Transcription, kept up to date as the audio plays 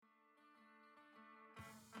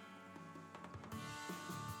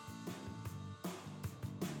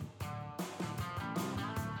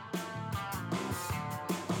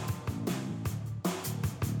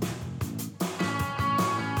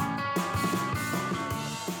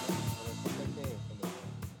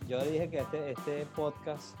yo dije que este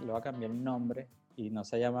podcast le va a cambiar el nombre y no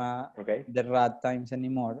se llama Okay. The Rat Times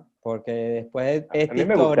Anymore, porque después de esta A mí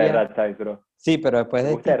me gusta el historia... Rat Times, bro. Sí, pero después Me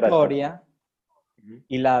de esta gusta el Rat Times. historia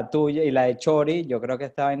y la tuya y la de Chori, yo creo que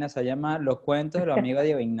esta vaina se llama Los cuentos de los amigos de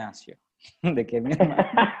Diego Ignacio. ¿De qué mi hermano?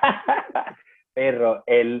 Perro,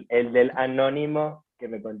 el del anónimo que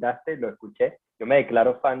me contaste, lo escuché. Yo me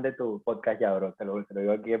declaro fan de tu podcast ya, bro. Te lo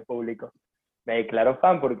digo aquí en público. Me declaro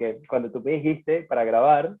fan porque cuando tú me dijiste para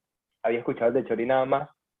grabar, había escuchado el de Chori nada más.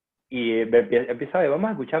 Y empiezo a ver, vamos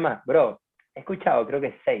a escuchar más. Bro, he escuchado creo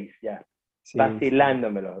que 6 ya. Sí,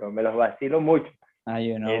 Vacilándomelo, bro. Me los vacilo mucho.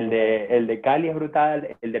 You know, El de Cali es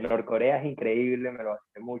brutal. El de Norcorea es increíble. Me lo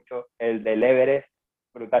vacilé mucho. El del Everest,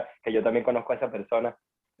 brutal. Que yo también conozco a esa persona.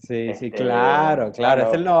 Sí, claro. No.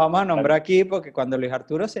 Este lo vamos a nombrar aquí porque cuando Luis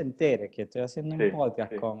Arturo se entere que estoy haciendo un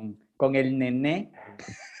podcast con el nené,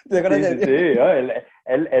 ¿te acuerdas de sí. No,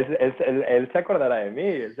 él se acordará de mí,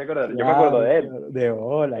 él se acordará. Claro, yo me acuerdo de él. De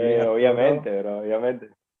bola. Obviamente, bro, obviamente.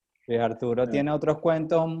 Luis Arturo tiene otros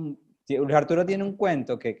cuentos. Luis Arturo tiene un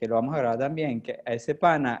cuento que lo vamos a grabar también, que a ese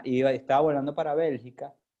pana estaba volando para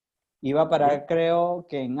Bélgica, iba a parar creo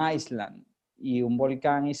que en Island, y un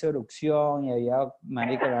volcán hizo erupción y había,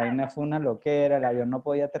 marico, la vaina fue una loquera, el avión no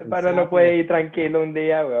podía aterrizar. Pero no puede ir tranquilo un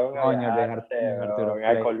día, weón, coño,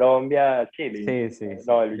 a Colombia, Chile. Sí.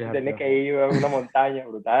 No, el bicho tiene que ir a una montaña,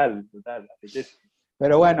 brutal. Así que,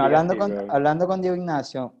 pero bueno, hablando con Diego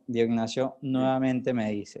Ignacio nuevamente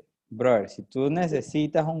me dice, brother, si tú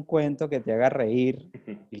necesitas un cuento que te haga reír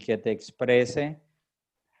y que te exprese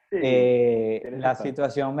la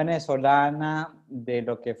situación venezolana de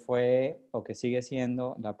lo que fue o que sigue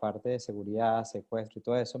siendo la parte de seguridad, secuestro y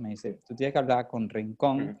todo eso, me dice, tú tienes que hablar con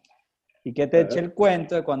Rincón y que te eche el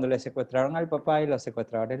cuento de cuando le secuestraron al papá y los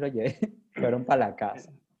secuestradores lo fueron para la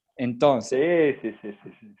casa. Entonces, sí.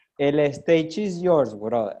 el stage is yours,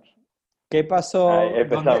 brother. ¿Qué pasó?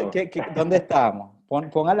 ¿Dónde estamos?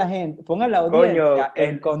 Pon a la gente, pon a la audiencia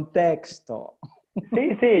en contexto.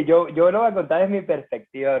 Sí, yo lo voy a contar desde mi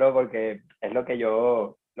perspectiva, bro, porque es lo que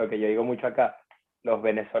yo digo mucho acá. Los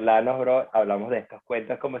venezolanos, bro, hablamos de estos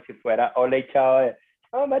cuentos como si fuera hola y chao de,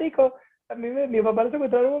 marico, a mí mi papá lo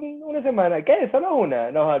secuestraron una semana. ¿Qué? ¿Solo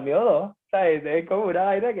una? No, al mío 2. ¿Sabes? Es como una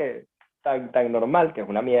vaina que tan normal, que es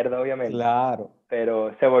una mierda, obviamente. Claro.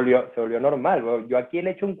 Pero se volvió normal, bro. Yo aquí le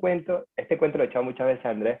he hecho un cuento, este cuento lo he echado muchas veces a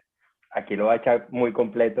Andrés, aquí lo voy a echar muy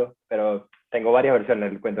completo, pero tengo varias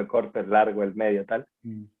versiones, el cuento corto, el largo, el medio, tal.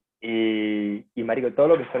 Y marico, todo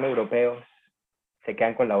lo que son europeos se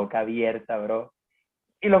quedan con la boca abierta, bro.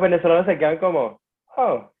 Y los venezolanos se quedan como,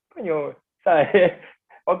 coño, ¿sabes?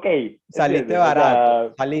 Ok. Saliste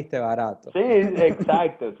barato. Sí,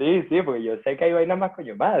 exacto, sí, porque yo sé que hay vainas más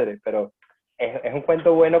coño madre, pero es un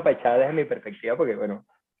cuento bueno para echar desde mi perspectiva, porque bueno,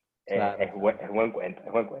 es buen cuento.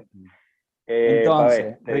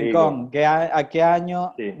 Entonces, Rincón, ¿a qué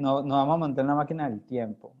año nos vamos a montar en la máquina del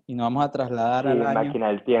tiempo? Y nos vamos a trasladar al año. Máquina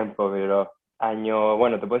del tiempo, pero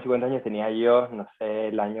bueno, te puedo decir cuántos años tenía yo, no sé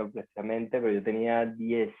el año precisamente, pero yo tenía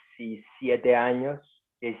 17 años,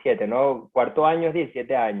 17, ¿no? Cuarto año,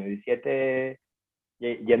 17 años, 17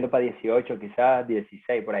 yendo para 18, quizás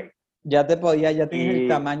 16, por ahí. Ya tenías el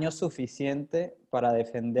tamaño suficiente para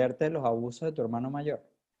defenderte de los abusos de tu hermano mayor.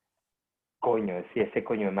 Coño, sí, ese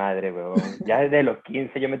coño de madre, weón. Ya desde los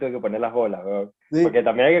 15 yo me tuve que poner las bolas, weón. Sí. Porque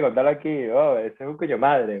también hay que contarlo aquí, ese es un coño de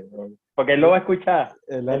madre, weón. Porque él lo va a escuchar.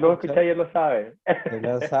 Él lo va a escuchar y él lo sabe. Él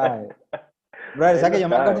lo sabe. Bro, ¿sabes que yo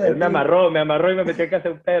me acuerdo de él me amarró y me metió en casa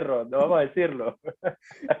de un perro. No vamos a decirlo.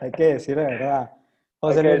 Hay que decir la verdad.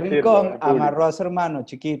 José Luis Rincón amarró a su hermano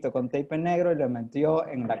chiquito con tape negro y lo metió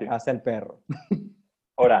en la casa del perro.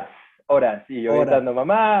 Horas. Y yo gritando,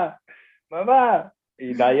 mamá.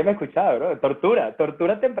 Y nadie me escuchaba, bro.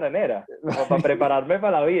 Tortura tempranera. Como para prepararme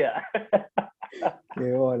para la vida.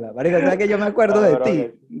 Qué bola. Marico, ¿sabes que yo me acuerdo de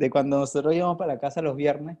ti? De cuando nosotros íbamos para la casa los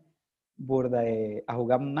viernes, burda, a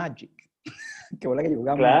jugar Magic. Qué bola que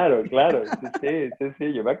jugamos. Claro.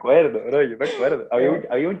 Sí, yo me acuerdo, bro.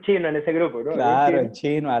 Había un chino en ese grupo, ¿no? Claro, el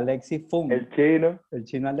chino, Alexis Fung. El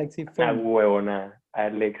chino Alexis Fung. Ah, huevona.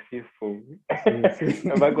 Alexis Fung. Sí.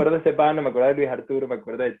 No me acuerdo de ese pana, me acuerdo de Luis Arturo, me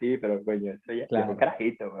acuerdo de ti, pero coño, eso ya es un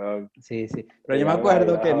carajito, weón. Sí. Pero yo me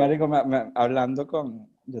acuerdo que, marico,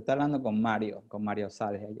 yo estaba hablando con Mario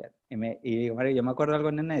Sales ayer, y digo, marico, yo me acuerdo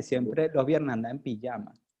algo, nene, siempre los viernes andaba en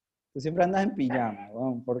pijama. Tú siempre andas en pijama,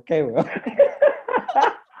 weón. ¿Por qué, weón?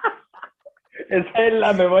 Esa es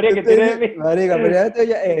la memoria que tiene de mí. Marico, pero ya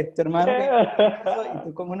tu hermano, y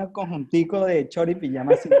tú como un conjuntico de chori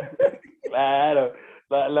pijama así. Claro.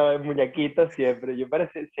 Los muñequitos siempre. Yo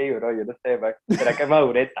parece, sí, bro, yo no sé, será que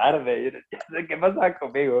maduré tarde. Yo no sé qué pasaba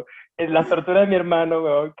conmigo. En las torturas de mi hermano,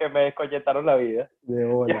 weón, que me descoñetaron la vida. De Yo,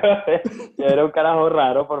 bola. yo era un carajo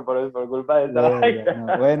raro por culpa de esa Verga, vaina.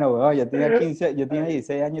 no. Bueno, weón, yo tenía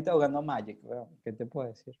 16 años y estaba jugando Magic, weón. ¿Qué te puedo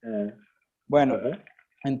decir? Bueno, Ajá.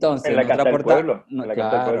 entonces, En en la otra casa del puerta, pueblo, no, en la casa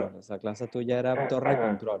del claro, pueblo. esa clase tuya era torre de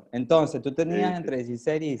control. Entonces, tú tenías Sí, sí, entre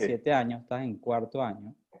 16 y sí. 17 años, estás en cuarto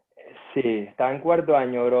año. Sí, estaba en cuarto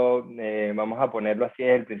año, bro. Vamos a ponerlo así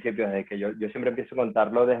desde el principio, desde que yo siempre empiezo a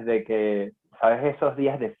contarlo desde que, ¿sabes? Esos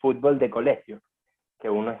días de fútbol de colegio, que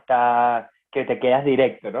uno está, que te quedas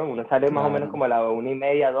directo, ¿no? Uno sale más o menos Claro. como a la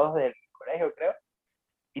 1:30, 2 del colegio, creo,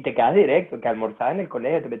 y te quedas directo, que almorzabas en el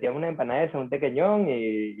colegio, te metías una empanada de un tequeñón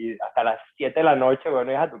y hasta las 7 de la noche,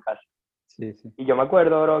 bueno, ibas a tu casa. Sí, sí. Y yo me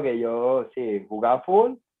acuerdo, bro, que yo, sí, jugaba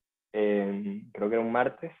fútbol, creo que era un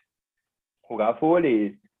martes, jugaba fútbol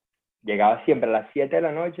y llegaba siempre a las 7 de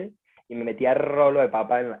la noche y me metía rolo de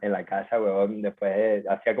papa en la casa, weón. Después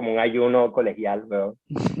hacía como un ayuno colegial, weón.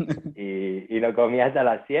 Y lo comía hasta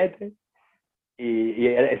las 7. Y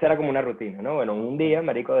esa era como una rutina, ¿no? Bueno, un día,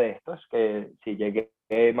 marico, de estos, que sí, llegué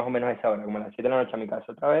más o menos a esa hora, como a las 7 de la noche a mi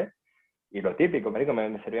casa otra vez. Y lo típico, marico,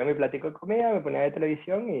 me servía mi platico de comida, me ponía de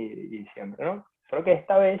televisión y siempre, ¿no? Solo que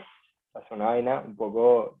esta vez pasó una vaina un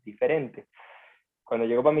poco diferente. Cuando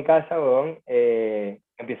llego para mi casa, weón,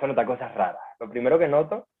 empiezo a notar cosas raras. Lo primero que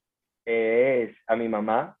noto es a mi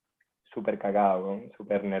mamá súper cagada, weón,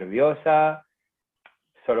 súper nerviosa,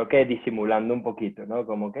 solo que disimulando un poquito, ¿no?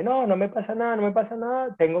 Como que no me pasa nada, no me pasa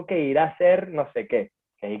nada, tengo que ir a hacer no sé qué.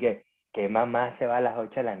 Que mamá se va a las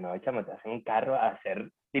 8 de la noche a montarse en un carro a hacer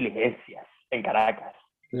diligencias en Caracas.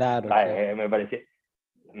 Claro, ¿Sabes? claro. Me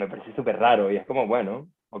parece súper raro y es como, bueno,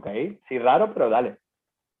 ok, sí raro, pero dale.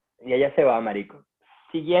 Y ella se va, marico.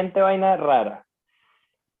 Siguiente vaina rara.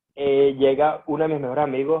 Llega uno de mis mejores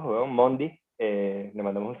amigos, weón, Mondi. Le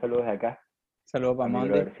mandamos un saludo desde acá Saludos para a mi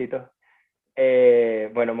Monday. brothercito.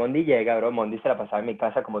 Bueno, Mondi llega, bro. Mondi se la pasaba en mi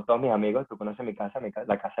casa, como todos mis amigos. Tú conoces mi casa,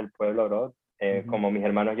 la casa del pueblo, bro. Ujú. Como mis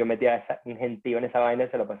hermanos, yo metía un gentío en esa vaina,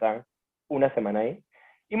 se lo pasaban una semana ahí.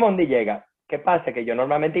 Y Mondi llega. ¿Qué pasa? Que yo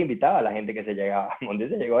normalmente invitaba a la gente que se llegaba. Mondi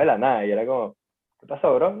se llegó de la nada y era como, ¿qué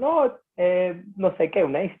pasó, bro? No, no sé qué,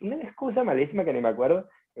 una excusa malísima que ni me acuerdo.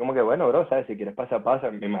 Y como que, bueno, bro, ¿sabes? Si quieres pasa,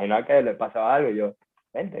 pasa. Me imaginaba que le pasaba algo y yo,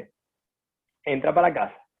 vente, entra para la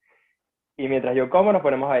casa. Y mientras yo como, nos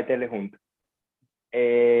ponemos a ver tele juntos.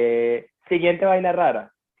 Siguiente vaina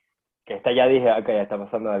rara, que esta ya dije, ok, ya está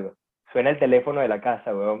pasando algo. Suena el teléfono de la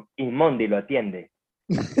casa, weón, y Mondi lo atiende.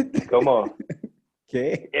 Es como,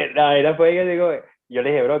 ¿Qué? la vaina fue que digo, yo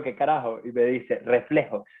le dije, bro, ¿qué carajo? Y me dice,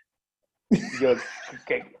 reflejos. Y yo,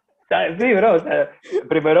 ¿qué? ¿Sabes? Sí, bro, o sea,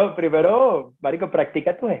 primero, marico,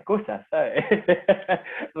 practica tus excusas, ¿sabes?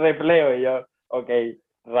 Reflejo, y yo, ok,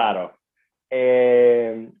 raro.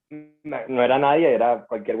 No era nadie, era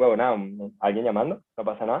cualquier huevo, nada, alguien llamando, no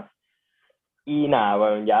pasa nada. Y nada,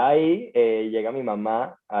 bueno, ya ahí llega mi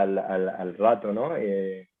mamá al rato, ¿no?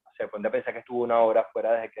 O sea, ponte a pensar que estuvo una hora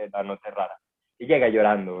fuera desde que la noche rara. Y llega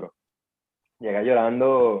llorando, bro. Llega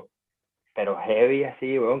llorando, pero heavy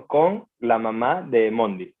así, weón, con la mamá de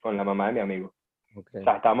Mondi, con la mamá de mi amigo. Ok. O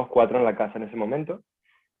sea, estábamos 4 en la casa en ese momento.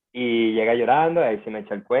 Y llega llorando, ahí se me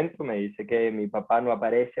echa el cuento, me dice que mi papá no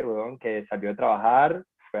aparece, weón, que salió a trabajar,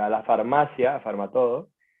 fue a la farmacia, a Farmatodo,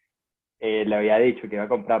 le había dicho que iba a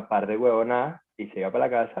comprar par de huevonadas y se iba para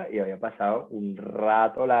la casa y había pasado un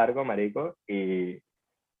rato largo, marico, y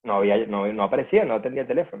no aparecía, no atendía el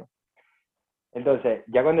teléfono. Entonces,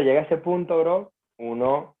 ya cuando llega a ese punto, bro,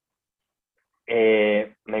 uno,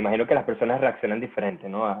 me imagino que las personas reaccionan diferente,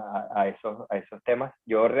 ¿no? A esos temas.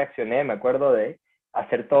 Yo reaccioné, me acuerdo de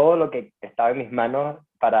hacer todo lo que estaba en mis manos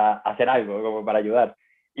para hacer algo, como para ayudar.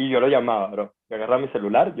 Y yo lo llamaba, bro. Yo agarraba mi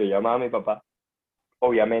celular, yo llamaba a mi papá.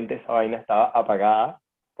 Obviamente esa vaina estaba apagada,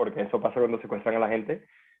 porque eso pasa cuando secuestran a la gente,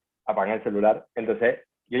 apagan el celular. Entonces,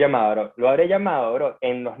 yo llamaba, bro. Lo habré llamado, bro,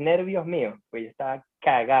 en los nervios míos, pues yo estaba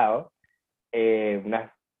cagado unas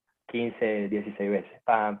 15, 16 veces.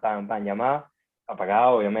 Pam, pam, pam, llamada,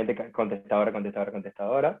 apagado, obviamente, contestadora, contestadora,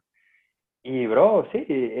 contestadora. Y, bro, sí,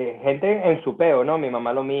 gente en su peo, ¿no? Mi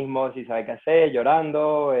mamá lo mismo, si sabe qué hacer,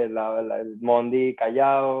 llorando, el Mondi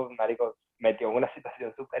callado, marico, metió en una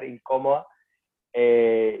situación súper incómoda.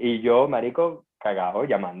 Y yo, marico, cagado,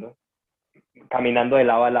 llamando. Caminando de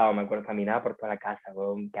lado a lado, me acuerdo, caminaba por toda la casa,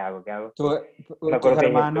 weón, ¿qué hago, qué hago? Me Tus acuerdo que dije, estoy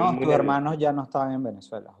hermanos, muy tus nervioso. hermanos ya no estaban en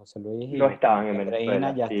Venezuela. José Luis No estaban y en Andreina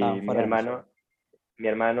Venezuela, ya sí, estaban fuera de Venezuela. mi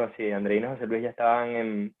hermano, sí, Andreina y José Luis ya estaban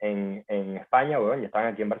en España, weón, ya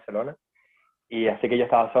estaban aquí en Barcelona. Y así que yo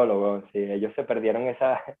estaba solo, weón, sí, ellos se perdieron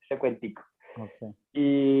ese cuentico. Ok.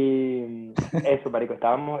 Y eso, marico,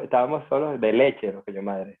 estábamos solos de leche, lo que yo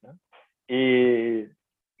madre, ¿no? Y,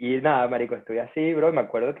 y nada, marico, estoy así, bro, me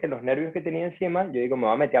acuerdo que los nervios que tenía encima, yo digo, me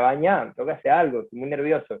voy a meter a bañar, tengo que hacer algo, estoy muy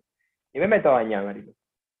nervioso. Y me meto a bañar, marico.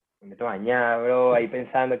 Me meto a bañar, bro, ahí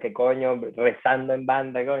pensando que coño, rezando en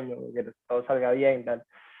banda, coño, que todo salga bien, tal.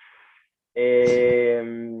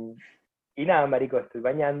 Eh, y nada, marico, estoy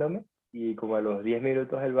bañándome y como a los 10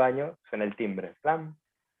 minutos del baño suena el timbre, plan.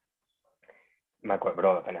 Me acuerdo,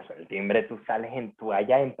 bro, apenas suena el timbre, tú sales en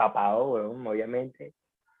toalla empapado, weón, obviamente,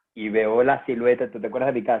 y veo la silueta, tú te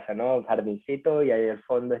acuerdas de mi casa, ¿no? Jardincito, y ahí al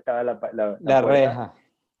fondo estaba la La puerta, reja.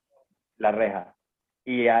 la reja.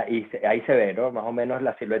 Y ahí se ve, ¿no? Más o menos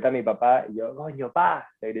la silueta de mi papá, y yo, coño, pa,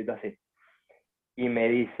 le grito así. Y me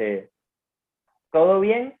dice, ¿todo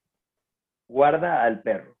bien? Guarda al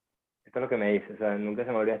perro. Esto es lo que me dice, o sea, nunca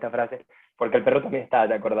se me olvida esta frase, porque el perro también está,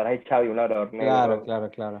 te acordarás de Xavi, un labrador Claro, negro, claro,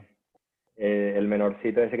 claro. el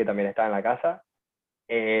menorcito ese que también estaba en la casa.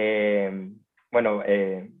 Eh, bueno,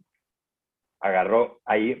 agarró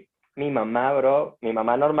ahí mi mamá, bro, mi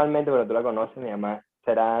mamá normalmente, pero tú la conoces, mi mamá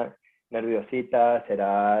será nerviosita,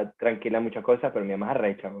 será tranquila en muchas cosas, pero mi mamá es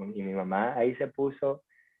arrecha, bro, y mi mamá ahí se puso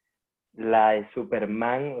la de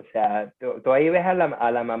Superman, o sea, tú ahí ves a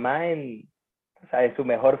la mamá en, o sea, en su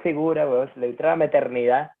mejor figura, bro, le entra la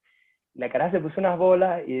maternidad, la cara se puso unas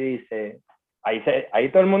bolas y dice, ahí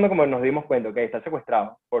todo el mundo como nos dimos cuenta, ok, está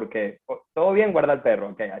secuestrado, porque todo bien, guarda el perro,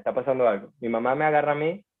 ok, está pasando algo. Mi mamá me agarra a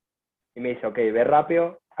mí y me dice, ok, ve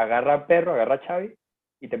rápido, agarra al perro, agarra a Xavi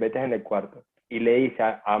y te metes en el cuarto. Y le dice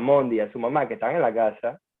a Mondi y a su mamá que están en la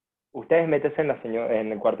casa, ustedes métese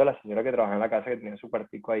en el cuarto de la señora que trabaja en la casa, que tenía su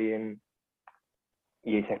cuartico ahí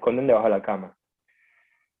y se esconden debajo de la cama.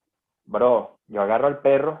 Bro, yo agarro al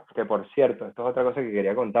perro, que por cierto, esto es otra cosa que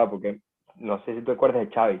quería contar, porque no sé si tú acuerdas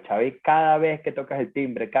de Xavi. Xavi, cada vez que tocas el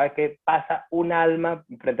timbre, cada vez que pasa un alma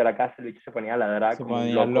frente a la casa, el bicho se ponía a ladrar Se como un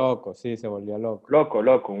ponía loco. loco, sí, se volvía loco. Loco,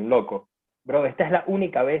 loco, un loco. Bro, esta es la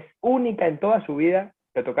única vez, única en toda su vida,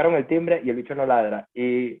 que tocaron el timbre y el bicho no ladra.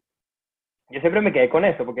 Y yo siempre me quedé con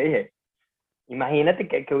eso, porque dije, imagínate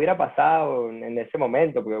qué hubiera pasado en ese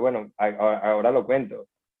momento, porque bueno, ahora lo cuento.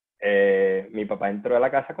 Mi papá entró a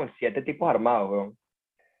la casa con 7 tipos armados, weón.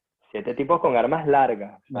 7 tipos con armas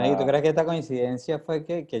largas. O Marico, ¿tú sea, crees que esta coincidencia fue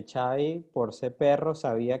que Xavi, por ser perro,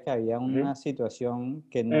 sabía que había ujú. una situación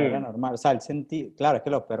que no era Mm, normal? O sea, él sentía, claro, es que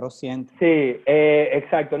los perros sienten. sí,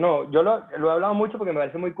 exacto. No, yo lo he hablado mucho porque me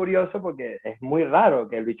parece muy curioso porque es muy raro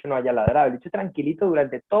que el bicho no haya ladrado. El bicho tranquilito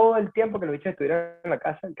durante todo el tiempo que los bichos estuvieron en la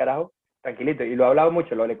casa, el carajo, tranquilito. Y lo he hablado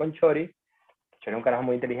mucho, lo hablé con Chori. Chori es un carajo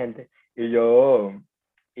muy inteligente.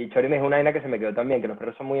 Y Chori me dijo una vaina que se me quedó también, que los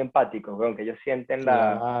perros son muy empáticos, weón, que ellos sienten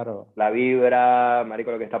Claro. la vibra, marico,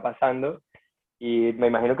 lo que está pasando. Y me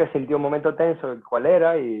imagino que sintió un momento tenso, cuál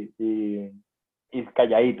era, y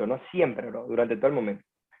calladito, ¿no? Siempre, bro, durante todo el momento.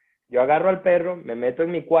 Yo agarro al perro, me meto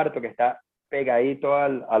en mi cuarto que está pegadito a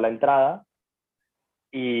la entrada,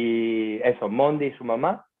 y eso, Mondi y su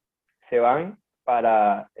mamá se van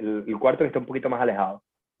para el cuarto que está un poquito más alejado.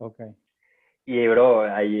 Ok. Y, bro,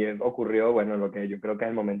 ahí ocurrió, bueno, lo que yo creo que es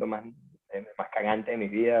el momento más cagante de mi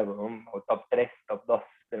vida, bro, o top 3 top 2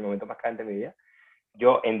 del momento más cagante de mi vida.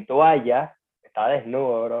 Yo en toalla, estaba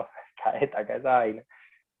desnudo, bro, está esa vaina,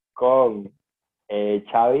 con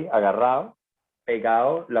Xavi agarrado,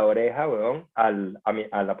 pegado la oreja, weón, a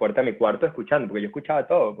la puerta de mi cuarto escuchando, porque yo escuchaba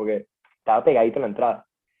todo, porque estaba pegadito en la entrada.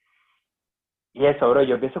 Y eso, bro,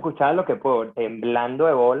 yo empiezo a escuchar lo que puedo, temblando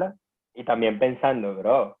de bola, y también pensando,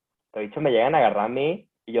 bro, estos bichos me llegan a agarrar a mí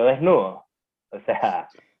y yo desnudo. O sea,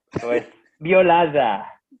 eso es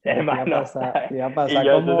violada, Ya hermano. te iba a Y pasar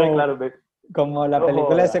yo, entonces, como, claro, como la no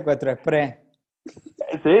película de joda. Secuestro Express.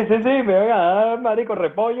 Sí, sí, sí, me van a dar, marico,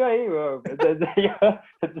 repollo ahí, weón. Entonces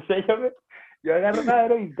yo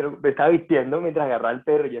agarraba y me estaba vistiendo mientras agarraba el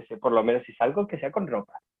perro y yo decía, por lo menos si salgo que sea con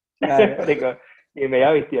ropa. Claro. Marico, y me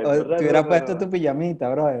iba vistiendo. O te hubieras puesto tu pijamita,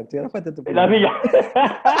 brother. Te hubieras puesto tu La pijamita. mía.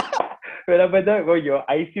 Me la puesto, coño,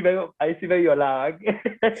 ahí sí me violaban.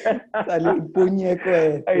 Salió el puñeco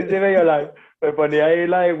Ahí sí este. me violaban. Me ponía ahí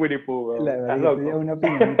la de Winnie Pooh, weón. La verdad ¿Estás que te dio loco? una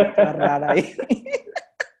pijamita toda rara ahí.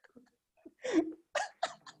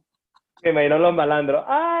 Me imagino los malandros.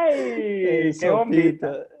 El ¡Ay! ¡Qué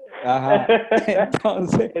bombita! sopito. Ajá.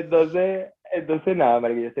 Entonces, entonces nada,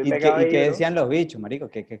 marico, yo estoy pegado y ahí, qué bro. decían los bichos, marico?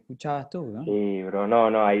 ¿Qué escuchabas tú, no? Sí, bro,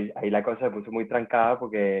 no, ahí la cosa se puso muy trancada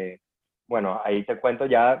porque, bueno, ahí te cuento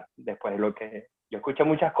ya después lo que... Yo escuché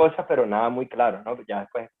muchas cosas, pero nada muy claro, ¿no? Ya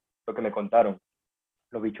después lo que me contaron.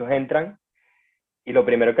 Los bichos entran y lo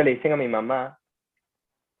primero que le dicen a mi mamá,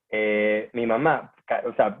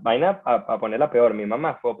 o sea, vaina a ponerla peor, mi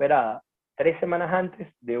mamá fue operada 3 semanas antes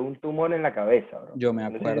de un tumor en la cabeza, bro. Yo me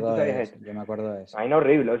No sé si tú acuerdo sabías de esto. eso, yo me acuerdo de eso. Vaina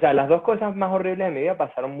horrible. O sea, las dos cosas más horribles de mi vida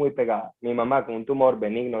pasaron muy pegadas. Mi mamá con un tumor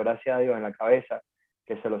benigno, gracias a Dios, en la cabeza,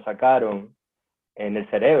 que se lo sacaron en el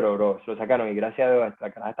cerebro, bro. Se lo sacaron y gracias a Dios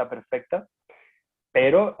la cara está perfecta,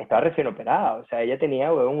 pero estaba recién operada. O sea, ella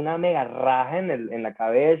tenía, weón, una mega raja en la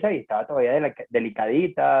cabeza y estaba todavía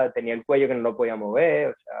delicadita, tenía el cuello que no lo podía mover,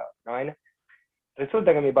 o sea, una vaina.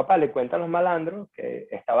 Resulta que mi papá le cuenta a los malandros que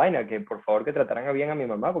esta vaina, que por favor que trataran bien a mi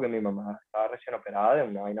mamá, porque mi mamá estaba recién operada de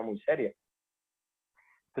una vaina muy seria.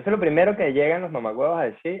 Entonces lo primero que llegan los mamagüevos a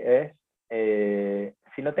decir es,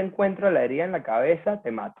 si no te encuentro la herida en la cabeza,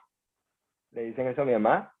 te mato. Le dicen eso a mi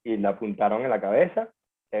mamá y la apuntaron en la cabeza,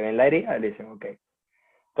 se ven la herida y le dicen, ok.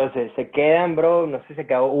 Entonces se quedan, bro, no sé si se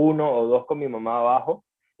quedó uno o dos con mi mamá abajo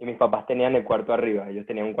y mis papás tenían el cuarto arriba. Ellos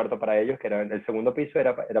tenían un cuarto para ellos, que era el segundo piso,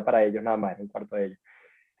 era para ellos nada más, era un cuarto de ellos.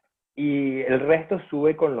 Y el resto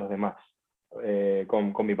sube con los demás,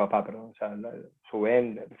 con mi papá, perdón. O sea,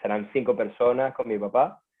 suben, serán 5 personas con mi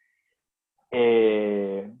papá.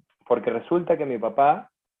 Porque resulta que mi papá,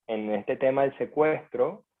 en este tema del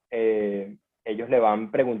secuestro, ellos le van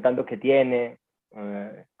preguntando qué tiene,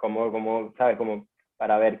 ¿sabes? Como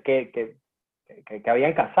para ver qué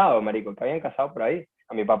habían cazado, marico, que habían cazado por ahí.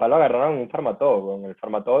 A mi papá lo agarraron en un farmatodo, en el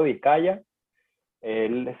farmatodo de Vizcaya.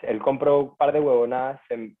 Él compró un par de huevonadas,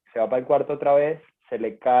 se va para el cuarto otra vez, se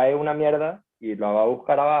le cae una mierda y lo va a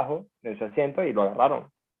buscar abajo en su asiento y lo agarraron.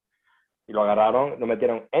 Y lo agarraron, lo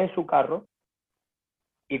metieron en su carro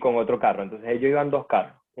y con otro carro. Entonces ellos iban 2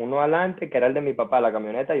 carros, uno adelante, que era el de mi papá, la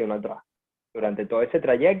camioneta, y uno atrás. Durante todo ese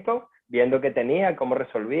trayecto, viendo qué tenía, cómo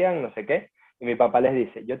resolvían, no sé qué, y mi papá les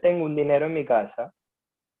dice, yo tengo un dinero en mi casa,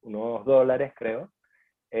 unos dólares creo,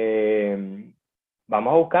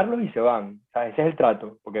 vamos a buscarlos y se van. O sea, ese es el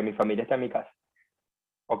trato, porque mi familia está en mi casa.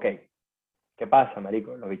 Ok, ¿qué pasa,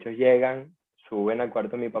 marico? Los bichos llegan, suben al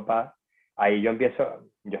cuarto de mi papá, ahí yo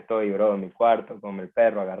estoy, bro, en mi cuarto, con el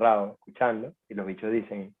perro agarrado, escuchando, y los bichos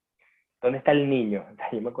dicen, ¿dónde está el niño?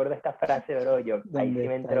 Yo me acuerdo de esta frase, bro, ahí ¿Dónde sí me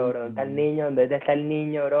está entró, el bro, ¿dónde está el niño? niño? ¿Dónde está el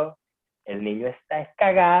niño, bro? El niño está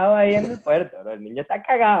cagado ahí en el puerto, bro, el niño está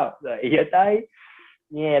cagado. O sea, y yo estaba ahí,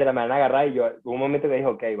 mierda, me van a agarrar, y yo, hubo un momento que dije,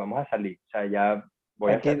 ok, vamos a salir, o sea, ya Aquí,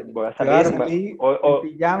 voy a tú vas salir, a salir en o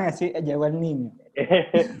pijama y así llegó el niño.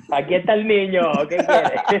 aquí está el niño, ¿qué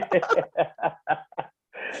quiere?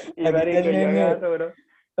 Y Aquí está marico, el yo nene. agarro, bro.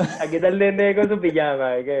 Aquí está el nene con su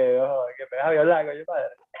pijama, que me vas a violar, coño padre.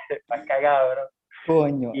 Estás cagado, bro.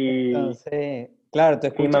 Coño, Y entonces, claro,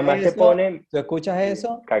 mi mamá se pone tú escuchas sí,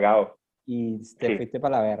 eso cagado. y te Sí. fuiste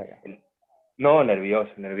para la verga. No,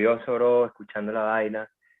 nervioso, bro, escuchando la vaina.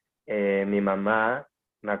 Mi mamá,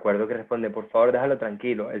 me acuerdo que responde, por favor, déjalo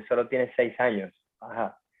tranquilo, él solo tiene 6 años.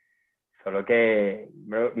 Ajá. Solo que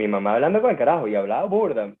bro, mi mamá hablando con el carajo y hablaba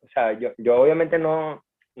burda. O sea, yo obviamente no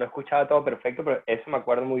escuchaba todo perfecto, pero eso me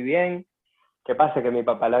acuerdo muy bien. ¿Qué pasa? Que mi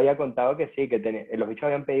papá le había contado que sí, que los bichos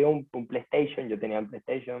habían pedido un PlayStation, yo tenía un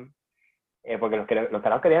PlayStation, porque los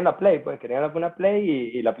carajos querían la Play, pues querían una Play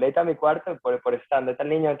y la Play está en mi cuarto, por eso está, ¿dónde está el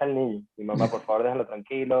niño? ¿Dónde está el niño? Mi mamá, por favor, déjalo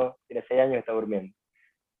tranquilo, tiene 6 años y está durmiendo.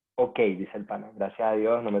 Ok, dice el pana, gracias a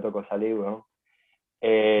Dios no me tocó salir, weón.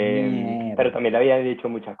 Pero Mierda. también le habían dicho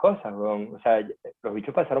muchas cosas, weón. O sea, los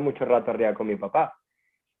bichos pasaron mucho rato arriba con mi papá.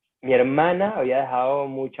 Mi hermana había dejado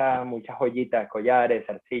muchas joyitas, collares,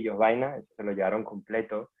 zarcillos, vainas, eso se lo llevaron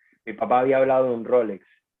completo. Mi papá había hablado de un Rolex.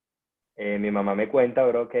 Mi mamá me cuenta,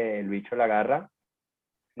 bro, que el bicho la agarra.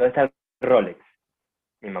 ¿Dónde está el Rolex?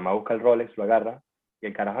 Mi mamá busca el Rolex, lo agarra, y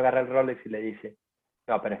el carajo agarra el Rolex y le dice,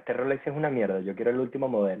 no, pero este Rolex es una mierda, yo quiero el último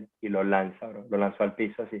modelo. Y lo lanza, bro, lo lanzó al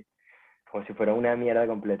piso así, como si fuera una mierda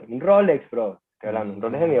completa. Un Rolex, bro, estoy hablando, un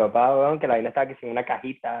Rolex de mi Mierda. papá, bro, que la vaina estaba que sin una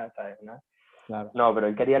cajita, ¿sabes? Claro. No, pero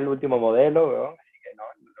él quería el último modelo, weón, así que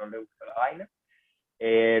no le gustó la vaina.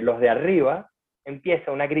 Los de arriba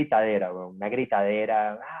empieza una gritadera, weón, una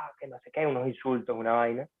gritadera, que no sé qué, unos insultos, una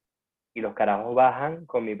vaina. Y los carajos bajan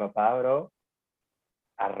con mi papá, bro,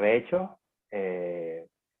 arrechos,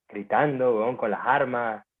 gritando, weón, con las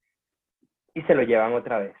armas, y se lo llevan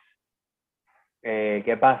otra vez.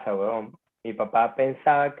 ¿Qué pasa, weón? Mi papá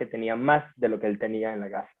pensaba que tenía más de lo que él tenía en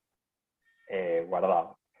la casa,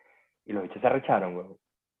 guardado. Y los bichos se arrecharon, weón.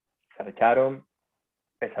 Se arrecharon,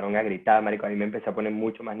 empezaron a gritar, marico, a mí me empecé a poner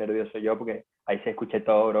mucho más nervioso yo porque ahí se escuché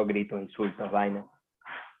todo, bro, gritos, insultos, vainas.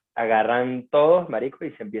 Agarran todos, marico,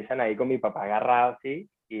 y se empiezan ahí con mi papá agarrado así,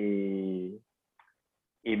 y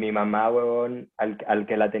mi mamá, huevón, al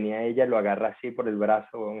que la tenía ella, lo agarra así por el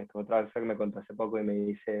brazo, huevón, esto es otra vez que me contó hace poco y me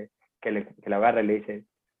dice, que lo agarra y le dice,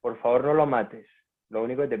 por favor no lo mates, lo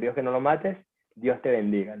único que te pido es que no lo mates, Dios te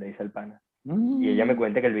bendiga, le dice el pana. Y ella me Mm.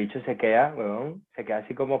 cuenta que el bicho se queda, weón, se queda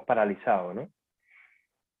así como paralizado, ¿no?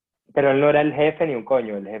 Pero él no era el jefe ni un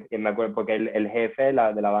coño, el jefe, me acuerdo, porque el jefe de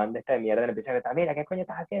la banda esta de mierda le empieza a gritar, mira, ¿qué coño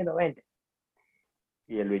estás haciendo? Vente.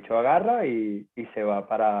 Y el bicho agarra y se va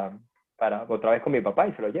para otra vez con mi papá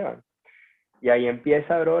y se lo llevan. Y ahí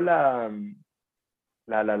empieza, bro, la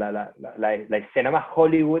escena más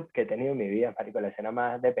Hollywood que he tenido en mi vida, marico, la escena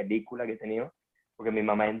más de película que he tenido, porque mi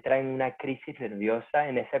mamá entra en una crisis nerviosa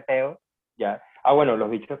en ese peo, ya. Ah, bueno, los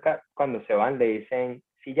bichos cuando se van le dicen,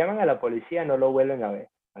 si llaman a la policía no lo vuelven a ver,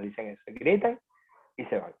 nos dicen eso, gritan y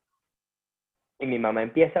se van. Y mi mamá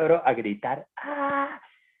empieza, bro, a gritar, ¡ah!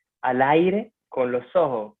 Al aire, con los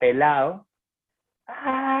ojos pelados,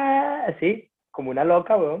 ¡ah! Así, como una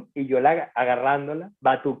loca, bro, y yo agarrándola,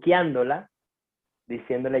 batuqueándola,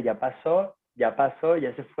 diciéndole, ya pasó, ya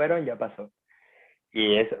se fueron, ya pasó.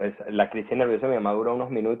 Y eso, la crisis nerviosa de mi mamá duró unos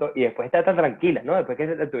minutos y después está tan tranquila, ¿no? Después que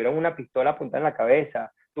le tuvieron una pistola apuntada en la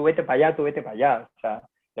cabeza, tú vete para allá, tú vete para allá. O sea,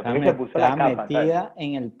 después que se puso la Está capa, ¿sabes? metida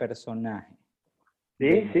en el personaje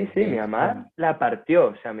Sí, sí, sí, mi del mamá coño. la partió,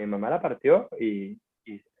 o sea, mi mamá la partió y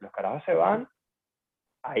los carajos se van.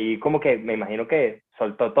 Ahí como que me imagino que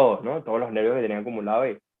soltó todo, ¿no? Todos los nervios que tenía acumulados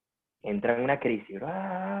y entra en una crisis.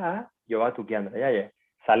 Yo batuqueando, ya.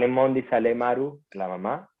 Sale Mondi, sale Maru, la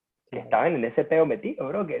mamá, que Claro. estaban en ese peo metido,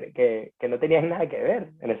 bro, que no tenían nada que ver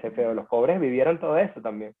en ese peo. Los pobres vivieron todo eso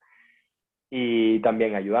también. Y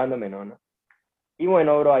también ayudándome, ¿no? Y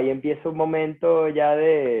bueno, bro, ahí empieza un momento ya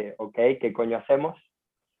de, ok, ¿qué coño hacemos?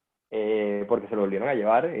 Porque se lo volvieron a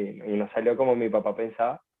llevar y no salió como mi papá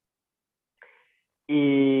pensaba.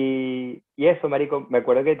 Y eso, marico, me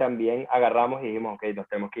acuerdo que también agarramos y dijimos, ok, nos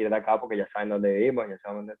tenemos que ir de acá porque ya saben dónde vivimos, ya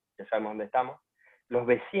sabemos dónde estamos. Los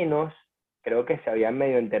vecinos creo que se habían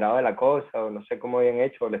medio enterado de la cosa, o no sé cómo habían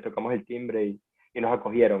hecho, les tocamos el timbre y nos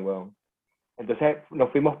acogieron, weón. Entonces nos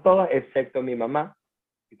fuimos todos, excepto mi mamá,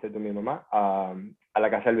 a la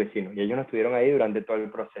casa del vecino. Y ellos nos estuvieron ahí durante todo el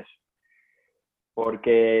proceso.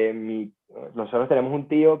 Porque nosotros tenemos un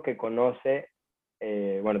tío que conoce,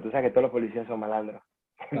 bueno, tú sabes que todos los policías son malandros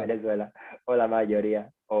en Claro. Venezuela, o la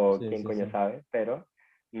mayoría, o Sí, quién sí, sí. coño sabe, pero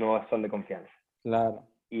no son de confianza. Claro.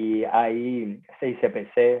 Y hay 6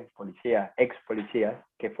 CPC, policías, ex policías,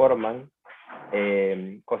 que forman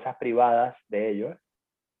cosas privadas de ellos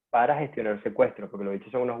para gestionar secuestros, porque los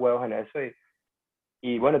bichos son unos huevos en eso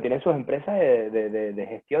y bueno, tienen sus empresas de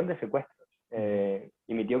gestión de secuestros.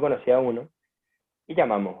 Y mi tío conocía a uno y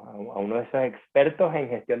llamamos a uno de esos expertos en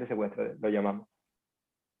gestión de secuestros, lo llamamos.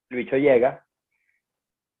 El bicho llega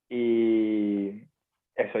y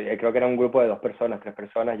eso, creo que era un grupo de 2 personas, 3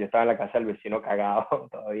 personas, yo estaba en la casa del vecino cagado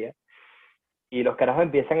todavía, y los carajos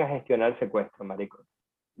empiezan a gestionar el secuestro, marico.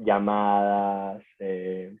 Llamadas,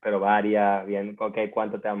 pero varias, bien, ok,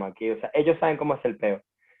 ¿cuánto te damos aquí? O sea, ellos saben cómo es el peo.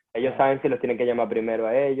 Ellos Claro. saben si los tienen que llamar primero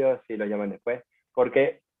a ellos, si los llaman después,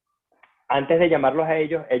 porque antes de llamarlos a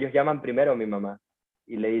ellos, ellos llaman primero a mi mamá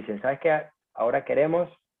y le dicen, ¿sabes qué? Ahora queremos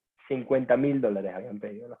 $50,000, habían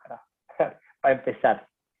pedido los carajos, para empezar.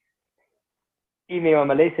 Y mi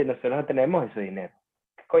mamá le dice, nosotros no tenemos ese dinero.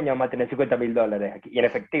 ¿Qué coño vamos a tener $50,000 aquí? Y en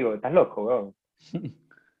efectivo, ¿estás loco, bro?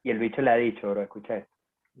 Y el bicho le ha dicho, bro, escucha esto.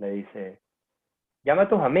 Le dice, llama a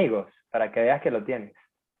tus amigos para que veas que lo tienes.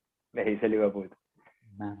 Le dice el hijo de puta.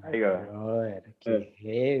 Man, Ahí va. brother, qué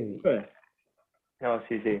heavy. No,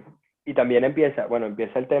 sí, sí. Y también empieza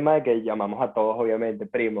el tema de que llamamos a todos, obviamente,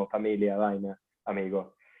 primos, familia, vaina,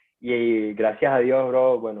 amigos. Y gracias a Dios,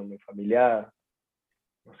 bro, bueno, mi familia,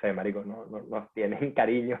 no sé, marico, nos tienen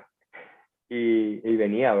cariño. Y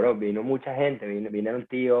venía, bro, vino mucha gente, vinieron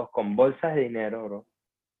tíos con bolsas de dinero, bro.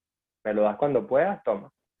 Me lo das cuando puedas, toma.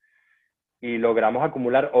 Y logramos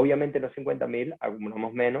acumular, obviamente no 50,000,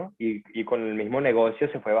 acumulamos menos, y con el mismo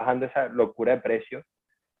negocio se fue bajando esa locura de precios.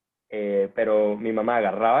 Pero mi mamá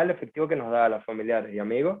agarraba el efectivo que nos daba a los familiares y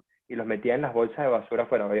amigos y los metía en las bolsas de basura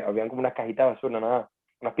afuera. Habían como unas cajitas de basura, nada,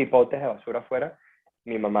 unos pipotes de basura afuera.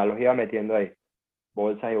 Mi mamá los iba metiendo ahí,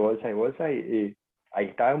 bolsas y bolsas y bolsas, y ahí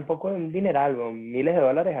estaba un poco de un dineral, miles de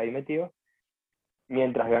dólares ahí metidos,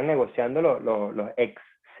 mientras iban negociando los ex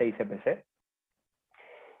 6 CPC.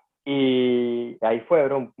 Y ahí fue,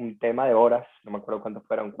 bro, un tema de horas, no me acuerdo cuántos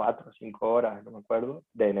fueron, 4 o 5 horas, no me acuerdo,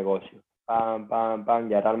 de negocio. Pam, pam, pam,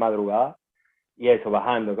 ya era madrugada. Y eso,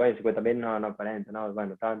 bajando, coño, 50,000, no, 40, no,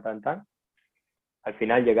 bueno, tan. Al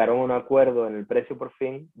final llegaron a un acuerdo en el precio por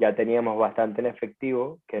fin, ya teníamos bastante en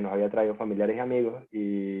efectivo que nos había traído familiares y amigos,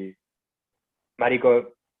 y,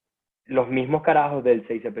 marico, los mismos carajos del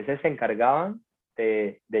 6CPC se encargaban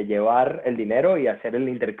de llevar el dinero y hacer el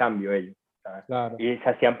intercambio ellos, ¿sabes? Claro. Y se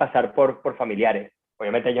hacían pasar por familiares.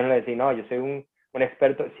 Obviamente yo no les decía, no, yo soy un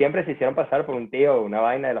experto, siempre se hicieron pasar por un tío o una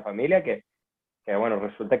vaina de la familia que que bueno,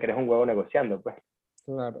 resulta que eres un huevo negociando, pues.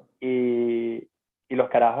 Claro. Y los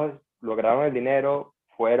carajos lograron el dinero,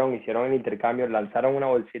 fueron, hicieron el intercambio, lanzaron una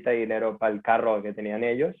bolsita de dinero para el carro que tenían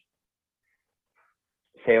ellos,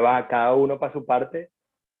 se va cada uno para su parte,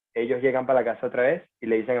 ellos llegan para la casa otra vez y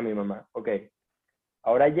le dicen a mi mamá, ok,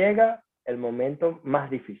 ahora llega el momento más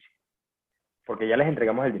difícil, porque ya les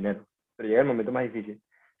entregamos el dinero, pero llega el momento más difícil,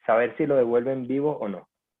 saber si lo devuelven vivo o no.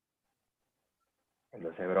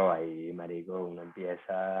 Entonces, bro, ahí, marico, uno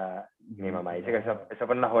empieza... Mi mamá dice que esas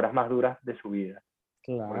fueron las horas más duras de su vida.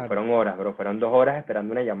 Porque Claro. fueron horas, bro, fueron 2 horas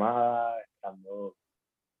esperando una llamada, esperando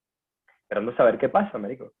saber qué pasa,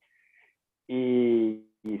 marico. Y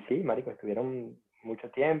sí, marico, estuvieron mucho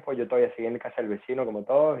tiempo, yo todavía seguí en casa del vecino como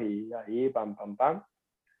todos, y ahí, pam, pam, pam.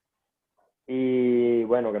 Y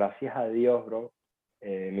bueno, gracias a Dios, bro,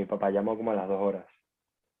 mi papá llamó como a las 2 horas.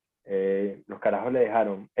 Los carajos le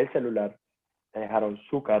dejaron el celular, le dejaron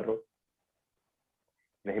su carro,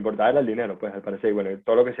 les importaba el dinero, pues al parecer, y bueno,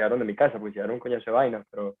 todo lo que se llevaron de mi casa, pues se llevaron un coñazo de vainas,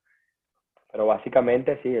 pero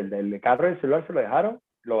básicamente sí, el carro y el celular se lo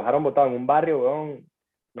dejaron botado en un barrio, weón,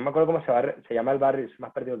 no me acuerdo cómo se llama el barrio, soy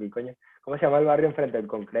más perdido que el coño, ¿cómo se llama el barrio enfrente del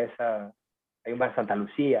Concresa? Hay un bar Santa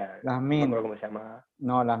Lucía, Las no me acuerdo minas. cómo se llama.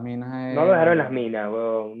 No, las minas No lo dejaron en las es minas,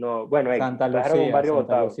 weón, no, bueno, Santa lo dejaron en un Lucía, barrio Santa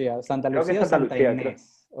botado, Lucía. Santa creo que es Lucía o Santa Santa Lucía, creo,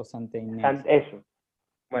 Inés. O Santa Inés. eso,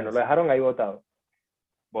 bueno, lo Eso. dejaron ahí botado.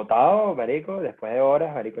 Botado, marico, después de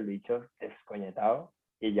horas, marico, el bicho descoñetado,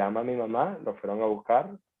 y llama a mi mamá, lo fueron a buscar,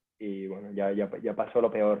 y bueno, ya pasó lo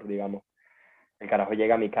peor, digamos. El carajo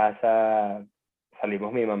llega a mi casa,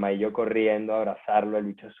 salimos mi mamá y yo corriendo a abrazarlo, el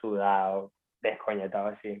bicho sudado, descoñetado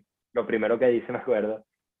así. Lo primero que dice, me acuerdo,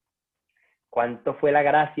 ¿cuánto fue la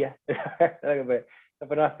gracia? Esas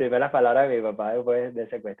fueron las primeras palabras de mi papá después de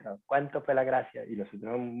secuestrado. ¿Cuánto fue la gracia? Y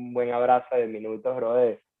nosotros un buen abrazo de minutos, bro,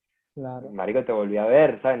 de Claro. marico, te volví a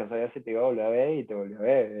ver, ¿sabes? No sabía si te iba a volver a ver y te volví a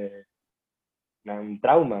ver. Un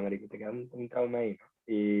trauma, marico, te queda un trauma ahí, ¿no?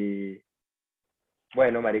 Y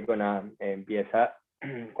bueno, marico, nada, empieza,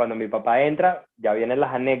 cuando mi papá entra, ya vienen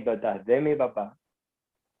las anécdotas de mi papá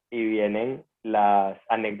y vienen las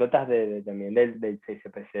anécdotas también del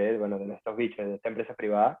 6CPC, bueno, de nuestros bichos, de esta empresa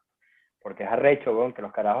privada, porque es arrecho, bon, que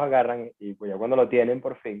los carajos agarran y pues ya cuando lo tienen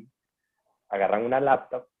por fin, agarran una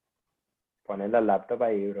laptop, ponen la laptop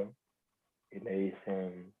ahí, bro, y le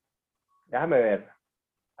dicen, déjame ver,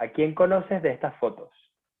 ¿a quién conoces de estas fotos?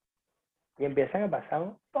 Y empiezan a pasar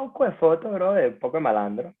un poco de fotos, bro, de un poco de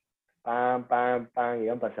malandro. Pam, pam, pam,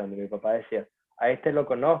 iban pasando. Y mi papá decía, a este lo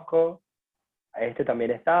conozco, a este también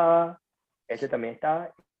estaba, este también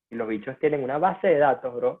estaba. Y los bichos tienen una base de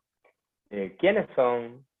datos, bro, de quiénes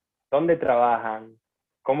son, dónde trabajan,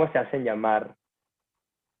 cómo se hacen llamar.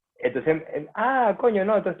 Entonces, coño,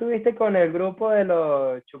 no, tú estuviste con el grupo de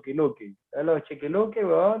los Chuquiluki. Los Chuquiluki,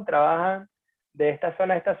 bro, trabajan de esta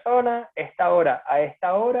zona a esta zona, esta hora a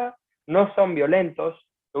esta hora, no son violentos,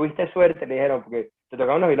 tuviste suerte, le dijeron, porque te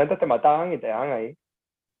tocaban unos violentos, te mataban y te dejaban ahí,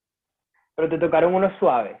 pero te tocaron unos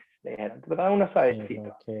suaves, le dijeron, te tocaron unos Qué suavecitos.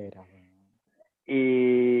 loquera,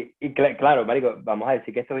 weón. Claro, marico, vamos a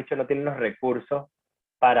decir que estos bichos no tienen los recursos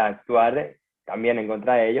para actuar también en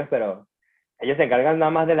contra de ellos, pero ellos se encargan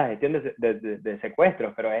nada más de la gestión de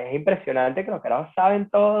secuestros, pero es impresionante que los carajos saben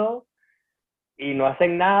todo y no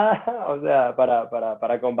hacen nada, o sea,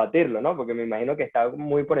 para combatirlo, ¿no? Porque me imagino que está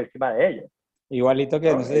muy por encima de ellos, Igualito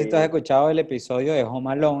que, no ¿no? sé si tú has escuchado el episodio de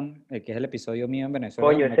Home Alone, que es el episodio mío en Venezuela,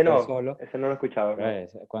 Coño, cuando me quedé solo. ese no lo he escuchado, ¿no?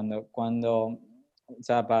 Pues, cuando, o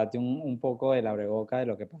sea, para ti un poco de la breboca de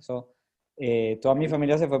lo que pasó. Toda mi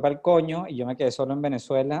familia se fue para el coño y yo me quedé solo en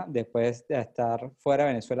Venezuela después de estar fuera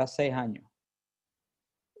de Venezuela 6 años.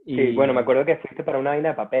 Sí, bueno, me Y, acuerdo que fuiste para una vaina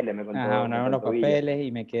de papeles, ajá, me ganaron los contó Villa. papeles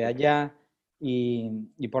y me quedé Sí, sí. allá.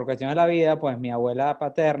 Y por cuestiones de la vida, pues mi abuela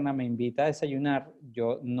paterna me invita a desayunar.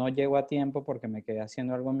 Yo no llego a tiempo porque me quedé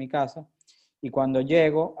haciendo algo en mi casa. Y cuando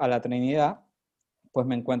llego a la Trinidad, pues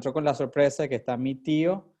me encuentro con la sorpresa de que está mi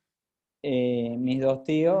tío, mis dos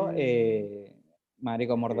tíos,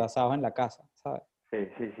 marico, Sí, amordazados en la casa, ¿sabes?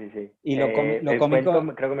 sí. Y lo El cuento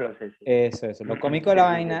cómico, creo que me lo sé, sí. eso. Lo cómico de la Sí.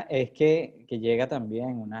 vaina es que llega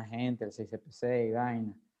también una gente, el 6CPC y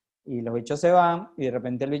vaina. Y los bichos se van y de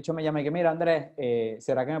repente el bicho me llama y que, mira, Andrés,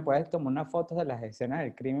 ¿será que me puedes tomar unas fotos de las escenas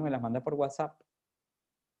del crimen y me las mandas por WhatsApp?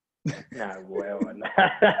 Nah, huevo, no.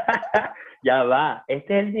 Ya va.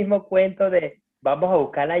 Este es el mismo cuento de vamos a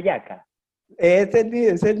buscar la yaca. Es el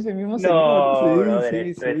mismo señor. No, Sí, brother, sí,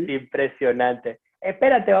 esto es sí. impresionante.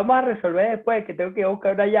 Espérate, vamos a resolver después que tengo que ir a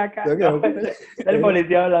buscar una yaca. Tengo que No, buscar- es el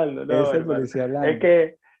policía hablando. No, Es el hermano. policía Es hablando.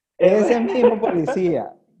 que... Ese mismo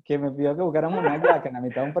policía que me pidió que buscáramos una yaca en la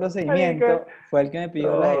mitad de un Marico, procedimiento fue el que me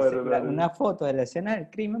pidió no, hermano. una foto de la escena del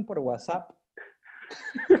crimen por WhatsApp.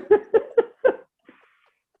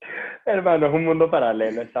 Hermano, es un mundo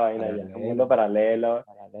paralelo esa vaina ya. Es un mundo paralelo.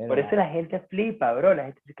 Por eso la Paralelo. gente flipa, bro. La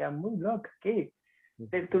gente se queda muy loca aquí.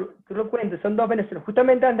 Tú lo cuentas, son dos venezolanos.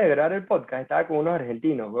 Justamente antes de grabar el podcast, estaba con unos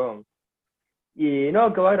argentinos, weón. Y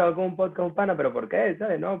no, que voy a grabar con un podcast un pana, pero ¿por qué?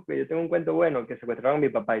 ¿Sabes? No, porque yo tengo un cuento bueno, que secuestraron a mi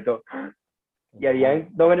papá y todo. Y había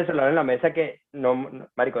dos venezolanos en la mesa que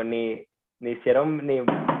marico, ni hicieron ni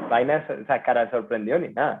vainas, o sea, cara de sorprendido ni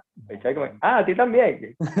nada. Como, a ti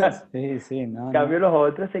también. Sí, sí, En no, cambio, no.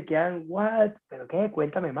 los otros se quedan, what? ¿Pero qué?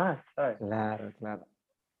 Cuéntame más, ¿sabes? Claro, claro.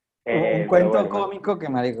 Un Pero cuento bueno, man. cómico que,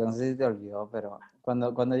 marico, no sé si te olvidó, pero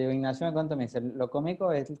cuando llegó Ignacio me contó, me dice, lo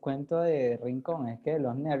cómico es el cuento de Rincón, es que de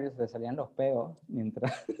los nervios le salían los peos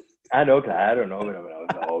mientras... Ah, no, claro, no, pero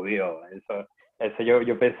obvio. Eso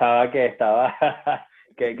yo pensaba que estaba,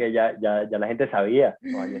 que ya la gente sabía.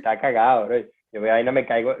 No, yo estaba cagado, bro. Yo veo ahí, no me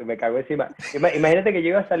cago encima. Imagínate que yo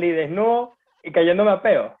iba a salir desnudo y cayéndome a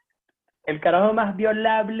peo. El carajo más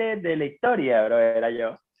violable de la historia, bro, era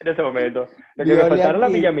yo. En ese momento. Lo que me Viole faltaba era la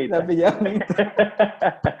aquí, la pijamita.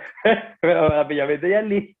 pijamita. Pero la pijamita ya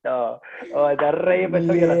listo. O está rey para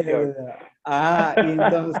esa violación. Mierda. Ah, y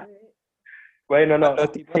entonces, Bueno, no.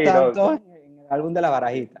 los tipos Sí, no. tantos en el álbum de la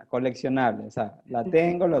barajita, coleccionable, o sea, la tengo, lo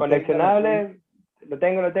tengo, lo tengo. Coleccionable, lo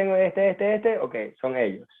tengo, ok, son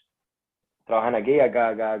ellos. Trabajan aquí,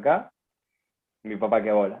 acá. Mi papá,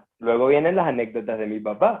 qué bola. Luego vienen las anécdotas de mi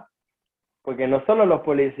papá. Porque no solo los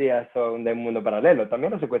policías son de un mundo paralelo,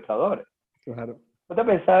 también los secuestradores. Claro. ¿No te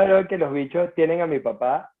pensaba que los bichos tienen a mi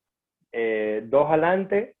papá dos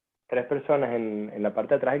adelante, tres personas en la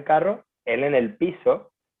parte de atrás del carro, él en el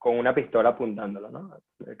piso con una pistola apuntándolo, ¿no?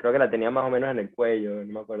 Creo que la tenía más o menos en el cuello,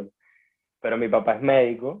 no me acuerdo. Pero mi papá es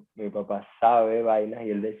médico, mi papá sabe vainas y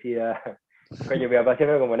él decía, coño, mi papá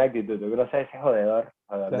siempre con buena actitud, tú conoces ese jodedor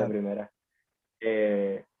de Claro. primera.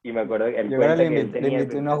 Y me acuerdo que él Yo creo que cuenta que él le tenía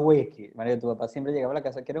invité unos whisky. Mario, tu papá siempre llegaba a la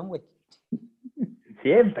casa, ¿quieres un whisky?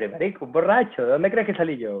 siempre, marico, un borracho, ¿de dónde crees que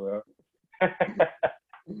salí yo, bro?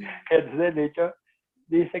 Entonces el bicho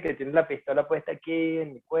dice que tiene la pistola puesta aquí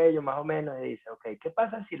en mi cuello, más o menos, y dice, ok, ¿qué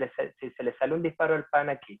pasa si se le sale un disparo al pan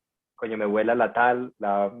aquí? Coño, me vuela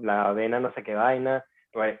la vena, no sé qué vaina.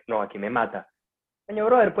 No, aquí me mata. Coño,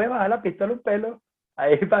 brother, ¿puedes bajar la pistola un pelo?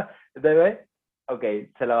 Ahí va, ¿te ves? Ok,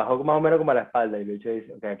 se la bajó más o menos como a la espalda, y el bicho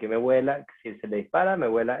dice, ok, aquí me vuela, si se le dispara, me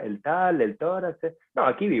vuela el tal, el tórax. No,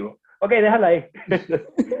 aquí vivo. Ok, déjala ahí. Esa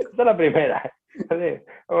es la primera.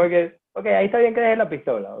 Como que, ok, ahí está bien que dejes la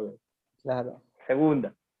pistola. Okay. Claro,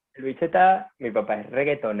 Segunda, el bicho está, mi papá es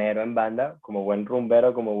reggaetonero en banda, como buen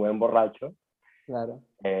rumbero, como buen borracho. claro.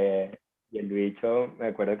 Y el bicho, me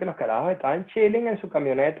acuerdo que los carajos estaban chilling en su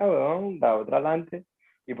camioneta, weón, da otra adelante,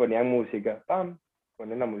 y ponían música, pam,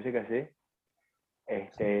 ponen la música así.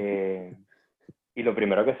 Y lo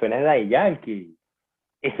primero que suena es Daddy Yankee.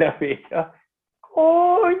 Y los bichos,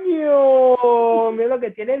 ¡coño! Mira lo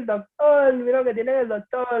que tiene el doctor, mira lo que tiene el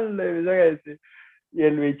doctor. Le empiezan a decir. Y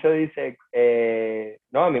el bicho dice,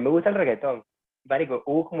 no, a mí me gusta el reggaetón. Marico,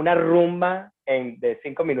 hubo como una rumba de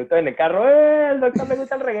 5 minutos en el carro, el doctor le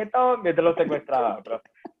gusta el reggaetón, mientras lo secuestraba, bro.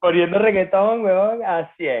 Poniendo reggaetón, weón,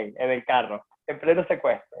 a 100 en el carro, en pleno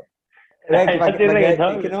secuestro. Es que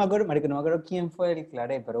Reggaetón. no me acuerdo, marico, no me acuerdo quién fue el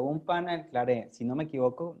Claré, pero hubo un pana del Claré, si no me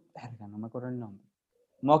equivoco, verga, no me acuerdo el nombre.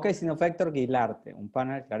 Mosca y si no fue Héctor Guilarte, un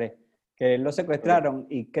pana del Claré, que lo secuestraron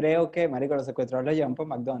y creo que, marico, los secuestradores lo llevan por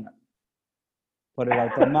McDonald's, por el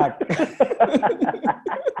automac.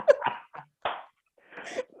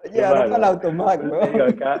 Lo Qué llevaron para el malo. automac, Pues te digo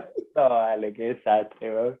weón. acá, no vale, qué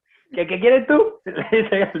desastre, weón. ¿Qué quieres tú? Le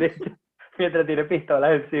dice al bicho, mientras tiene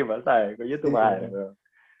pistolas encima, ¿sabes? Coño tu Sí, madre, weón. weón.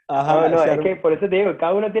 No, Ajá, no, es que por eso te digo,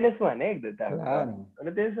 cada uno tiene sus anécdotas, weón. claro.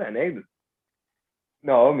 Uno tiene sus anécdotas.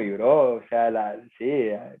 No, mi bro, o sea, sí,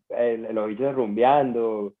 los bichos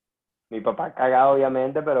rumbeando, mi papá cagado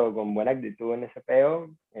obviamente, pero con buena actitud en ese peo,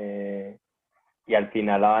 y al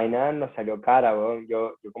final la vaina nos salió cara, weón.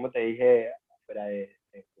 Yo como te dije, fuera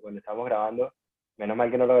cuando estábamos grabando, menos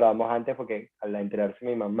mal que no lo grabamos antes porque al enterarse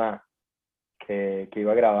mi mamá que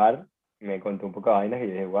iba a grabar, me contó un poco de vainas y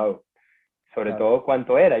dije, wow, sobre Claro. todo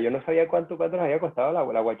cuánto era. Yo no sabía cuánto nos había costado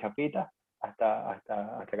la guachapita hasta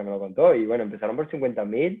que me lo contó. Y bueno, empezaron por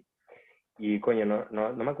 50.000 y coño,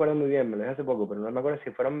 no me acuerdo muy bien, me lo dije hace poco, pero no me acuerdo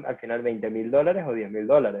si fueron al final $20.000 o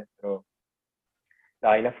 $10.000. Pero la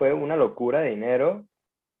vaina fue una locura de dinero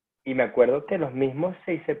y me acuerdo que los mismos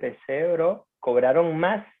 6CPC, bro, cobraron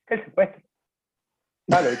más que el secuestro.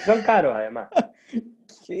 Claro, son caros además.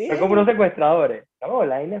 Son como unos ¿Qué? secuestradores. No,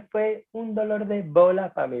 la vaina fue un dolor de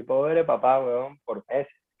bola para mi pobre papá, weón, por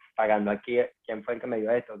meses. Pagando aquí, ¿quién fue el que me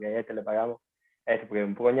dio esto? Que a este le pagamos esto, porque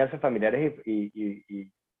un coñazo de familiares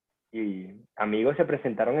y amigos se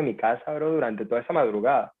presentaron en mi casa, bro, durante toda esa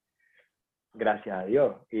madrugada. Gracias a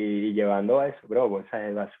Dios. Y llevando a eso, bro, bolsas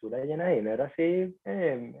de basura llenas de dinero así,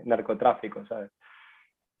 narcotráfico, ¿sabes?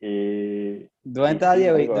 ¿Dónde Y está sí,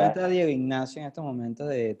 Diego, marico, dónde está Diego Ignacio en estos momentos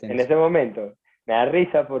de en ese tensión? momento me da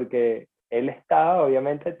risa porque él estaba,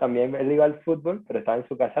 obviamente, también él iba al fútbol, pero estaba en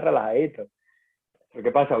su casa relajadito. Pero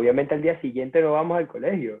 ¿qué pasa? Obviamente al día siguiente no vamos al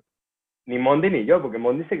colegio. Ni Mondi ni yo, porque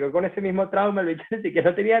Mondi se quedó con ese mismo trauma, el bicho ni que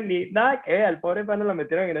no tenía ni nada que ver, al pobre pana lo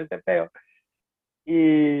metieron en ese peo.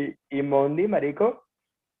 Y Mondi, marico,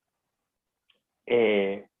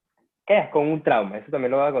 quedas con un trauma, eso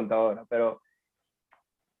también lo voy a contar ahora, pero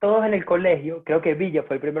todos en el colegio, creo que Villa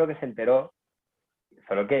fue el primero que se enteró,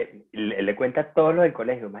 solo que él le cuenta a todos los del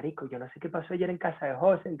colegio, marico, yo no sé qué pasó ayer en casa de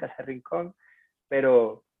José, en casa de Rincón,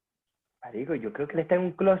 pero, marico, yo creo que él está en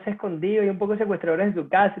un closet escondido y un poco secuestradores en su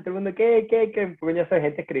casa, y todo el mundo, ¿qué? Un coñazo de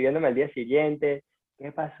gente escribiéndome al día siguiente,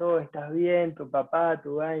 ¿qué pasó? ¿Estás bien? ¿Tu papá?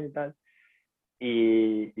 ¿Tu vaina y tal?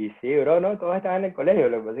 Y sí, bro, no, todos estaban en el colegio,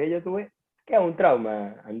 lo que pasa es que yo tuve, queda un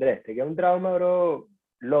trauma, Andrés, te queda un trauma, bro,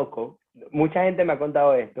 loco. Mucha gente me ha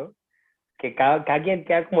contado esto, que cada quien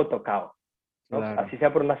queda como tocado, ¿no? Claro. Así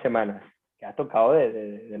sea por unas semanas, queda tocado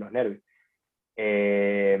de los nervios.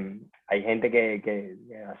 Hay gente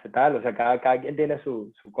que hace tal, o sea, cada quien tiene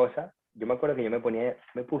su cosa. Yo me acuerdo que yo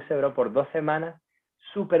me puse, bro, por 2 semanas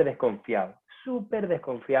súper desconfiado,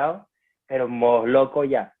 pero loco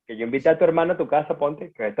ya. Que yo invité a tu hermano a tu casa,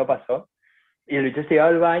 ponte, que esto pasó, y el bicho se iba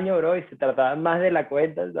al baño, bro, y se trataba más de la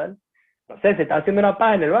cuenta, ¿sabes? No sé, se estaba haciendo una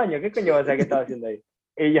paja en el baño, ¿qué coño va a saber qué estaba haciendo ahí?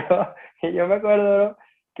 Y yo, y yo me acuerdo, bro,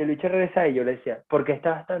 que el bicho regresaba y yo le decía, ¿por qué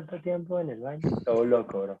estabas tanto tiempo en el baño? Todo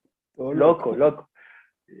loco, bro. Todo loco. Loco.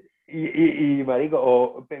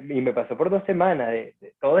 Marico, y me pasó por 2 semanas,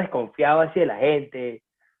 todo desconfiado así de la gente.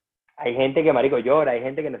 Hay gente que, marico, llora, hay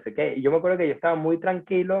gente que no sé qué. Y yo me acuerdo que yo estaba muy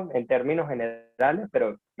tranquilo en términos generales,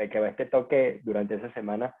 pero me quedó este toque durante esa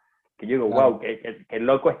semana que yo digo, wow, Claro. qué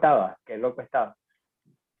loco estaba, qué loco estaba.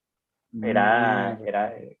 Era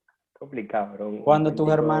Mierda. complicado, era un Cuando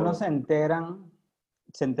tus hermanos momentico,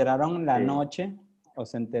 se enteraron en la sí, noche o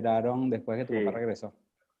se enteraron después que tu papá sí. regresó.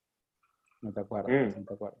 No te acuerdas, Mm. casi no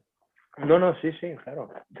te acuerdas. No, sí, claro.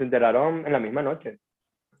 Se enteraron en la Ok,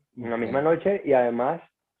 misma noche y además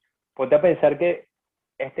ponte a pensar que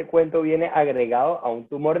este cuento viene agregado a un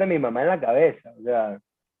tumor de mi mamá en la cabeza, o sea,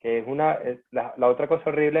 que es la otra cosa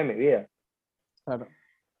horrible de mi vida. claro.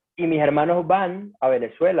 Y mis hermanos van a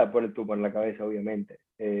Venezuela por el tumor en la cabeza, obviamente.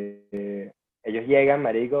 Ellos llegan,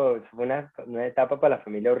 marico, fue una etapa para la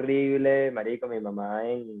familia horrible, marico, mi mamá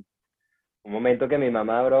en un momento que mi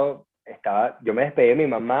mamá, bro, yo me despedí de mi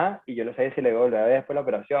mamá y yo no sabía si le iba a volver a ver después de la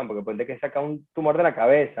operación, porque ponte que saca un tumor de la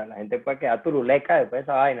cabeza, la gente puede quedar turuleca después de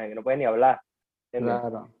esa vaina, que no puede ni hablar, ¿entiendes?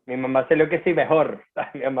 Claro. Mi mamá salió que sí mejor,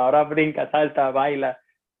 mi mamá ahora brinca, salta, baila,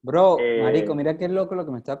 Bro, marico, eh, mira qué loco lo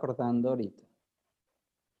que me está acordando ahorita.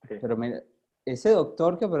 sí. Pero mira, ese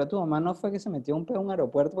doctor que operó a tu mamá no fue que se metió un pedo en un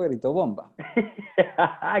aeropuerto porque gritó bomba.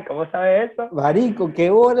 ¿Cómo sabe eso? Marico, qué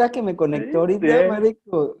hora que me Sí, conectó ahorita, sí,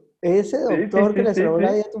 marico. Ese doctor que le salvó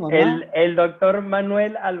la vida a tu mamá El doctor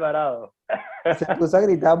Manuel Alvarado. se puso a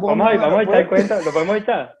gritar bomba en un Vamos a echar el aeropuerto. cuento, ¿lo podemos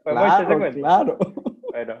echar? ¿Podemos echar ese Claro, cuento? claro.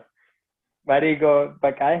 Bueno, marico,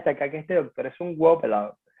 para acá destacar que este doctor es un huevo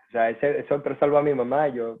pelado. O sea, ese doctor salvó a mi mamá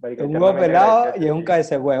y yo, marico, Es un huevo eternamente agradecido pelado a y ese es un bicho.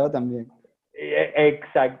 cabeza de huevo también.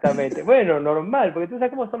 Exactamente. Bueno, normal, porque tú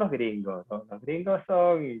sabes cómo son los gringos, ¿no? Los gringos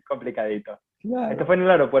son complicaditos. Esto Claro. fue en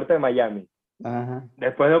el aeropuerto de Miami, Ajá.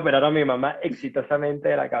 después de operar a mi mamá exitosamente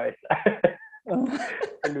de la cabeza.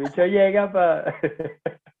 El bicho llega para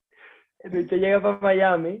el bicho llega para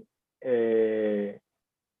Miami eh,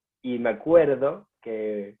 y me acuerdo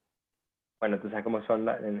que, bueno, tú sabes cómo son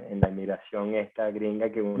en la inmigración esta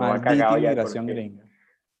gringa, que uno va Maldita cagado ya de por inmigración sí. gringa.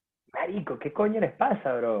 Marico, ¿qué coño les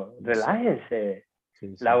pasa, bro? No sé. Relájense.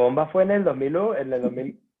 Sí, La sí. bomba fue en el 2001, en el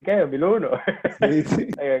 2000, ¿qué? 2001. Sí, sí.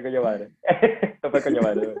 Ay, coño madre. Esto fue coño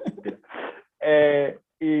madre. Mentira.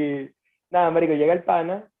 Y nada, marico, llega el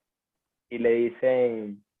pana y le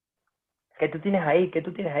dicen, ¿qué tú tienes ahí? ¿Qué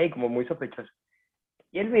tú tienes ahí? Como muy sospechoso.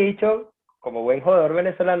 Y el bicho, como buen jodedor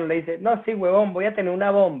venezolano, le dice, no, sí, huevón, voy a tener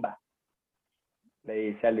una bomba. Le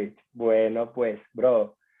dice al bicho, bueno, pues,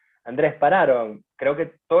 bro, Andrés, pararon. Creo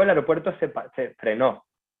que todo el aeropuerto se frenó.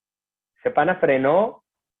 Ese pana frenó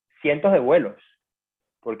cientos de vuelos,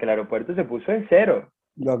 porque el aeropuerto se puso en cero.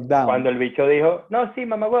 Lockdown. Cuando el bicho dijo, no, sí,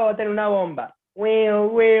 mamá, huevo, va a tener una bomba.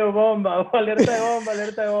 Huevo, bomba, alerta de bomba,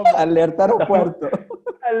 alerta de bomba. Alerta Estamos, aeropuerto.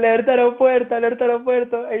 alerta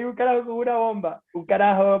aeropuerto. Hay un carajo con una bomba. Un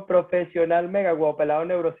carajo profesional, mega guapelado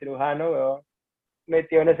neurocirujano, weón,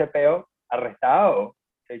 metido en ese peo, arrestado.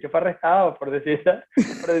 Ese bicho fue arrestado por decir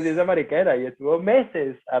esa mariquera y estuvo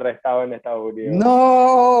meses arrestado en Estados Unidos.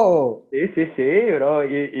 ¡No! Sí, bro.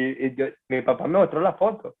 Y mi papá me mostró la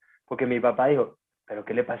foto, porque mi papá dijo, ¿pero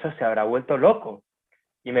qué le pasó? ¿Se habrá vuelto loco?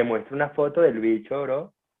 Y me muestra una foto del bicho,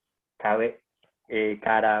 bro.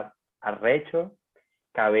 Cara arrecho,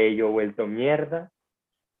 cabello vuelto mierda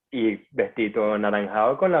y vestido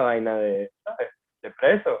anaranjado con la vaina ¿sabes? De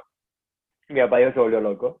preso. Mi papá dijo, se volvió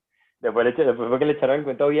loco. Después fue que le echaron el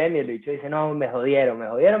cuento bien y el bicho dice, no, me jodieron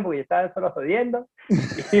porque yo estaba solo jodiendo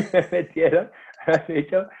y me metieron, el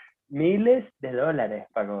bicho, miles de dólares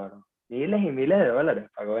pagó, ¿no? Miles y miles de dólares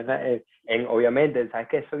pagó obviamente, sabes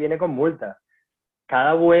que eso viene con multa.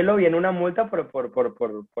 Cada vuelo viene una multa por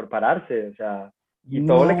pararse, o sea, y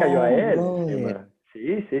todo le cayó a No, él. brother.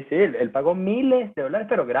 Sí, él pagó miles de dólares,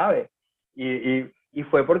 pero grave. Y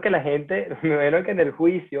fue porque la gente, me imagino que en el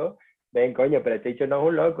juicio, ven, coño, pero este dicho no es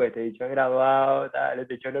un loco, este dicho es graduado, tal,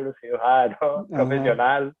 este dicho no es un cirujano,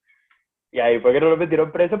 profesional. Y ahí fue que no lo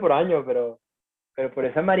metieron preso por años, pero por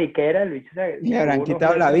esa mariquera el bicho Le habrán tuvo unos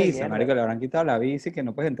quitado la meses de visa, mierda. marico, le habrán quitado la visa y que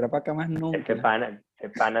no puedes entrar para acá más nunca. Ese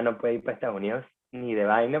pana no puede ir para Estados Unidos ni de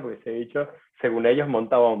vaina, porque ese bicho, según ellos,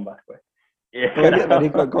 monta bombas, pues. Y Oye,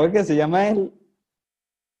 marico, ¿cómo es que se llama él?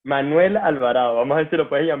 Manuel Alvarado, vamos a ver si lo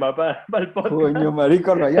puedes llamar para el podcast. Coño,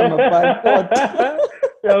 marico, lo llama para el podcast.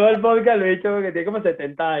 Llama al podcast, lo he dicho porque tiene como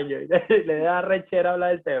 70 años, y le da rechera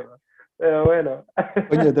hablar del tema. Pero bueno.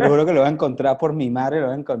 Coño, te lo juro que lo voy a encontrar por mi madre, lo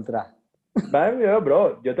voy a encontrar. Vale,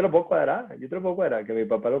 bro, yo te lo puedo cuadrar, que mi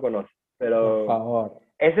papá lo conoce. Pero Por favor.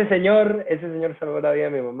 ese señor salvó la vida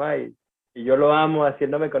de mi mamá y yo lo amo, así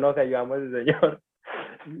él no me conozca, yo amo a ese señor.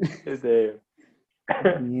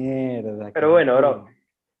 Mierda. Pero bueno, bro,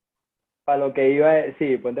 para lo que iba,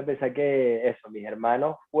 sí, ponte a pensar que eso, mis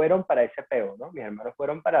hermanos fueron para ese peo, ¿no? Mis hermanos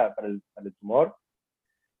fueron para el tumor,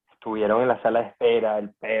 estuvieron en la sala de espera,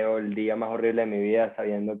 el peo, el día más horrible de mi vida,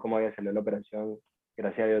 sabiendo cómo había salido la operación.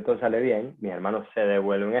 Gracias a Dios todo sale bien, mis hermanos se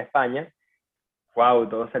devuelven a España, wow,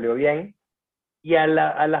 todo salió bien, y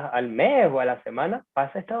al mes o a la semana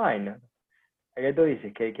pasa esta vaina. ¿Qué tú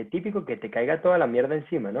dices? Que típico que te caiga toda la mierda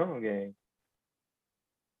encima, ¿no? Que,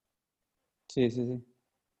 Sí.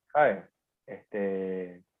 ¿sabes?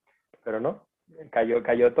 Pero no,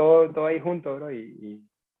 cayó todo ahí junto, bro, y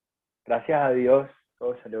gracias a Dios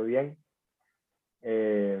todo salió bien.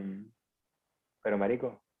 Pero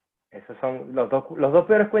marico, esos son los dos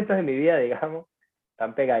peores cuentos de mi vida, digamos,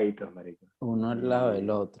 están pegaditos, marico. Uno al lado del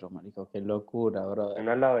otro, marico, qué locura, brother.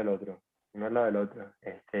 Uno al lado del otro. Una Marico,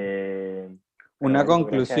 gracias a Dios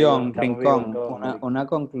conclusión, estamos vivos Rincón, todos, marico. una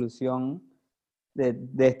conclusión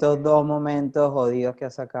de estos dos momentos jodidos que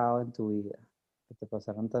has sacado en tu vida, que te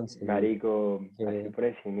pasaron tan seguido. Marico, que así por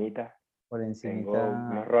encimita, por encimita,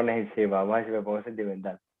 tengo unos rones encima, vamos a ver si me pongo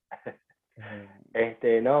sentimental.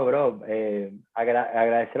 No, bro,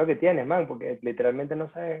 agradecer lo que tienes, man, porque literalmente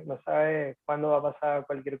no sabes cuándo va a pasar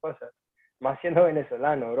cualquier cosa. Más siendo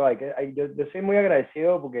venezolano, bro, yo soy muy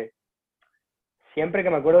agradecido porque siempre que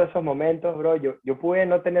me acuerdo de esos momentos, bro, yo pude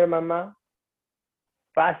no tener mamá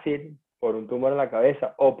fácil por un tumor en la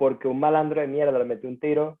cabeza o porque un malandro de mierda le metió un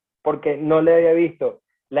tiro porque no le había visto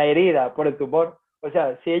la herida por el tumor. O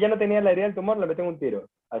sea, si ella no tenía la herida del tumor, le meten un tiro.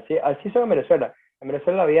 Así son en Venezuela. En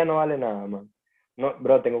Venezuela la vida no vale nada, man. No,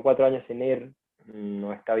 bro, tengo 4 años sin ir.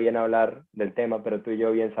 No está bien hablar del tema, pero tú y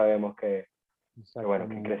yo bien sabemos que bueno,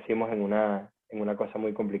 que crecimos en una cosa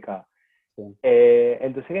muy complicada. Sí.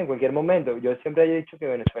 Entonces, en cualquier momento, yo siempre he dicho que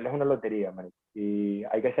Venezuela es una lotería, man. Y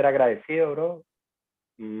hay que ser agradecido, bro,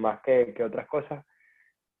 más que otras cosas.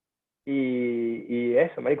 Y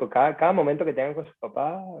eso, marico, cada momento que tengan con sus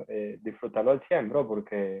papás, disfrutarlo al 100, bro,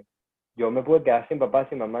 porque yo me pude quedar sin papá,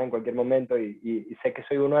 sin mamá en cualquier momento y sé que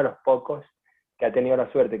soy uno de los pocos que ha tenido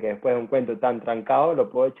la suerte que después de un cuento tan trancado lo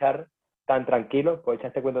puedo echar tan tranquilo, puedo echar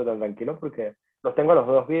este cuento tan tranquilo porque los tengo a los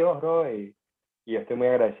dos vivos, bro, y estoy muy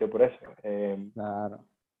agradecido por eso. Claro.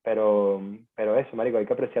 Pero eso, marico, hay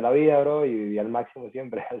que apreciar la vida, bro, y vivir al máximo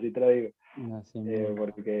siempre, así te lo digo.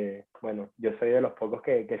 Porque, bueno, yo soy de los pocos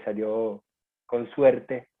que salió con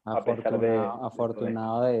suerte, a pesar de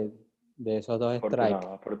afortunado de esos dos strikes.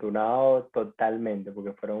 Afortunado totalmente,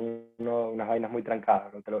 porque fueron unas vainas muy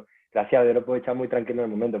trancadas, ¿no? Gracias a Dios lo puedo echar muy tranquilo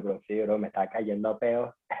en el momento, pero sí, bro, me estaba cayendo a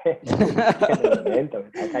peos en el momento, me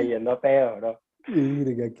estaba cayendo a peos, bro.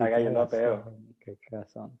 Me estaba cayendo a peos. Qué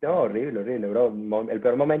cazón. No, horrible, bro. El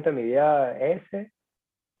peor momento de mi vida es ese,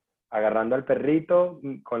 agarrando al perrito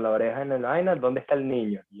con la oreja en la vaina, ¿dónde está el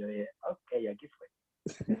niño? Y yo dije, ok, aquí fue.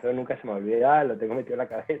 Eso nunca se me olvida, lo tengo metido en la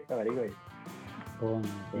cabeza, marico.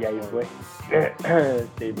 Y ahí fue.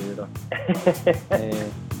 Sí, bro.